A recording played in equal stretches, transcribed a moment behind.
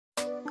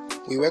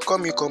We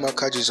welcome you come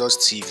El-Zakzaky'S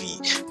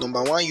TV,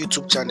 number one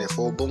YouTube channel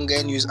for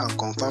Ogbonge news and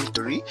confirmed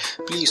story.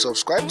 Please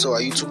subscribe to our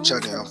YouTube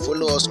channel and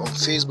follow us on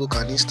Facebook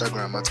and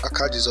Instagram at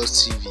El-Zakzaky'S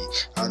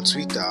TV and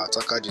Twitter at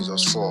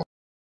El-Zakzaky'S4.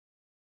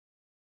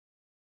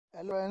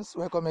 Hello friends,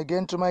 welcome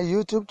again to my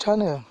YouTube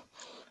channel.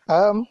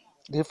 The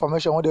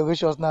information what they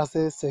reach us now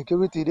says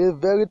security they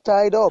very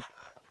tied up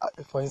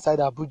for inside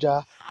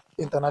Abuja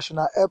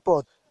International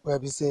Airport where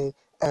we say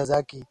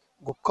El-Zakzaky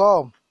go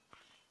come.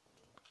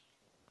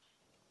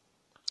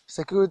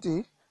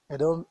 Security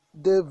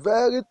they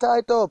very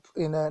tied up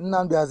in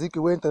Nnamdi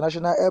Azikiwe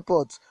International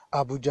Airport,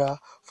 Abuja,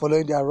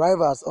 following the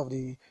arrivals of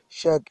the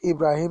Sheikh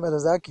Ibrahim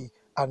El-Zakzaky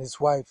and his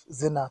wife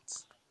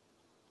Zinat.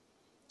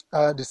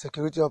 The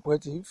security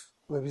operative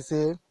where we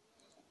say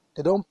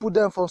they don't put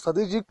them from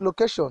strategic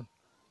location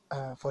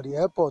for the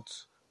airport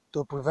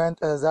to prevent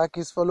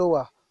El-Zakzaky'S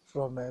follower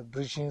from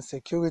breaching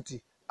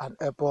security and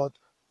airport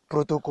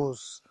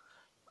protocols.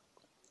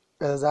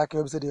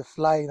 El-Zakzaky say they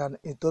fly in an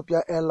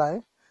Ethiopia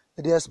airline.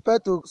 They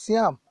expect to see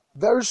him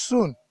very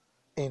soon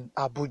in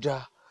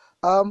Abuja.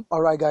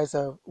 Alright guys,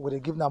 we'll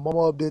give now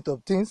more update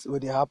of things where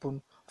they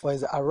happen for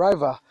his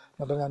arrival.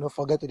 Don't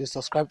forget to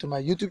subscribe to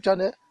my YouTube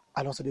channel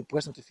and also the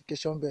press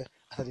notification bell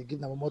as they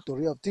give now more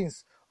story of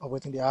things of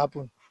what they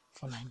happen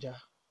for Nigeria.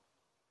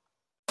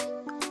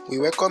 We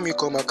welcome you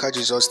come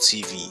El-Zakzaky'S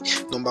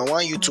TV, number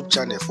one YouTube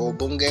channel for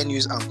Ogbonge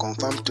news and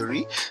confirmed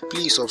story.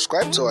 Please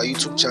subscribe to our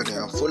YouTube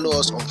channel and follow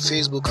us on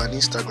Facebook and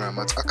Instagram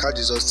at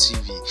El-Zakzaky'S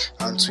TV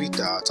and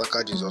Twitter at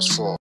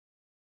El-Zakzaky'S4.